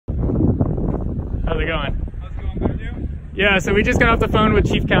How's it going? How's it going, good with you? Yeah, so we just got off the phone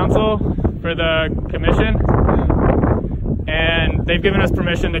with Chief Counsel for the commission, and they've given us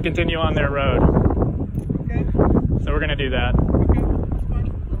permission to continue on their road. Okay. So we're going to do that. Okay, that's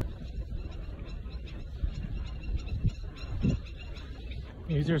fine.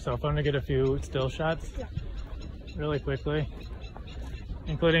 Use your cell phone to get a few still shots really quickly,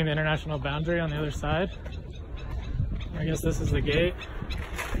 including the international boundary on the other side. I guess this is the gate.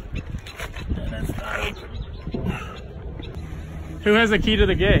 And it's not open. Who has the key to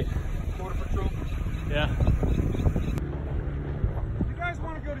the gate? Border Patrol. Yeah. You guys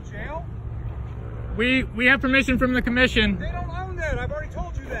want to go to jail? We have permission from the commission. They don't own that. I've already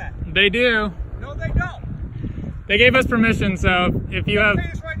told you that. They do. No, they don't. They gave us permission, so if you have... I'll tell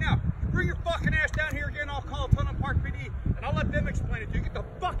you this right now. You bring your fucking ass down here again, I'll call Tunnel Park PD, and I'll let them explain it to you. Get the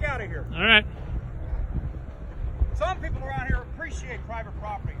fuck out of here. All right. Some people around here appreciate private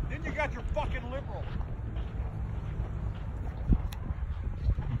property. Then you got your fucking liberal.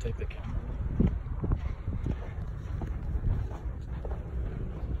 I'll take the camera.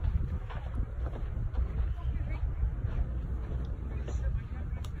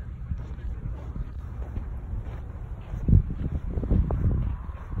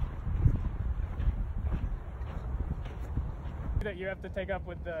 That you have to take up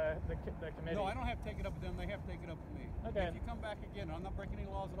with the committee. No, I don't have to take it up with them. They have to take it up with me. Okay. If you come back again, I'm not breaking any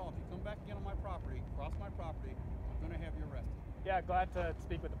laws at all. If you come back again on my property, cross my property, I'm going to have you arrested. Yeah, glad to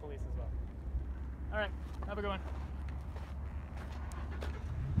speak with the police as well. All right, have a good one.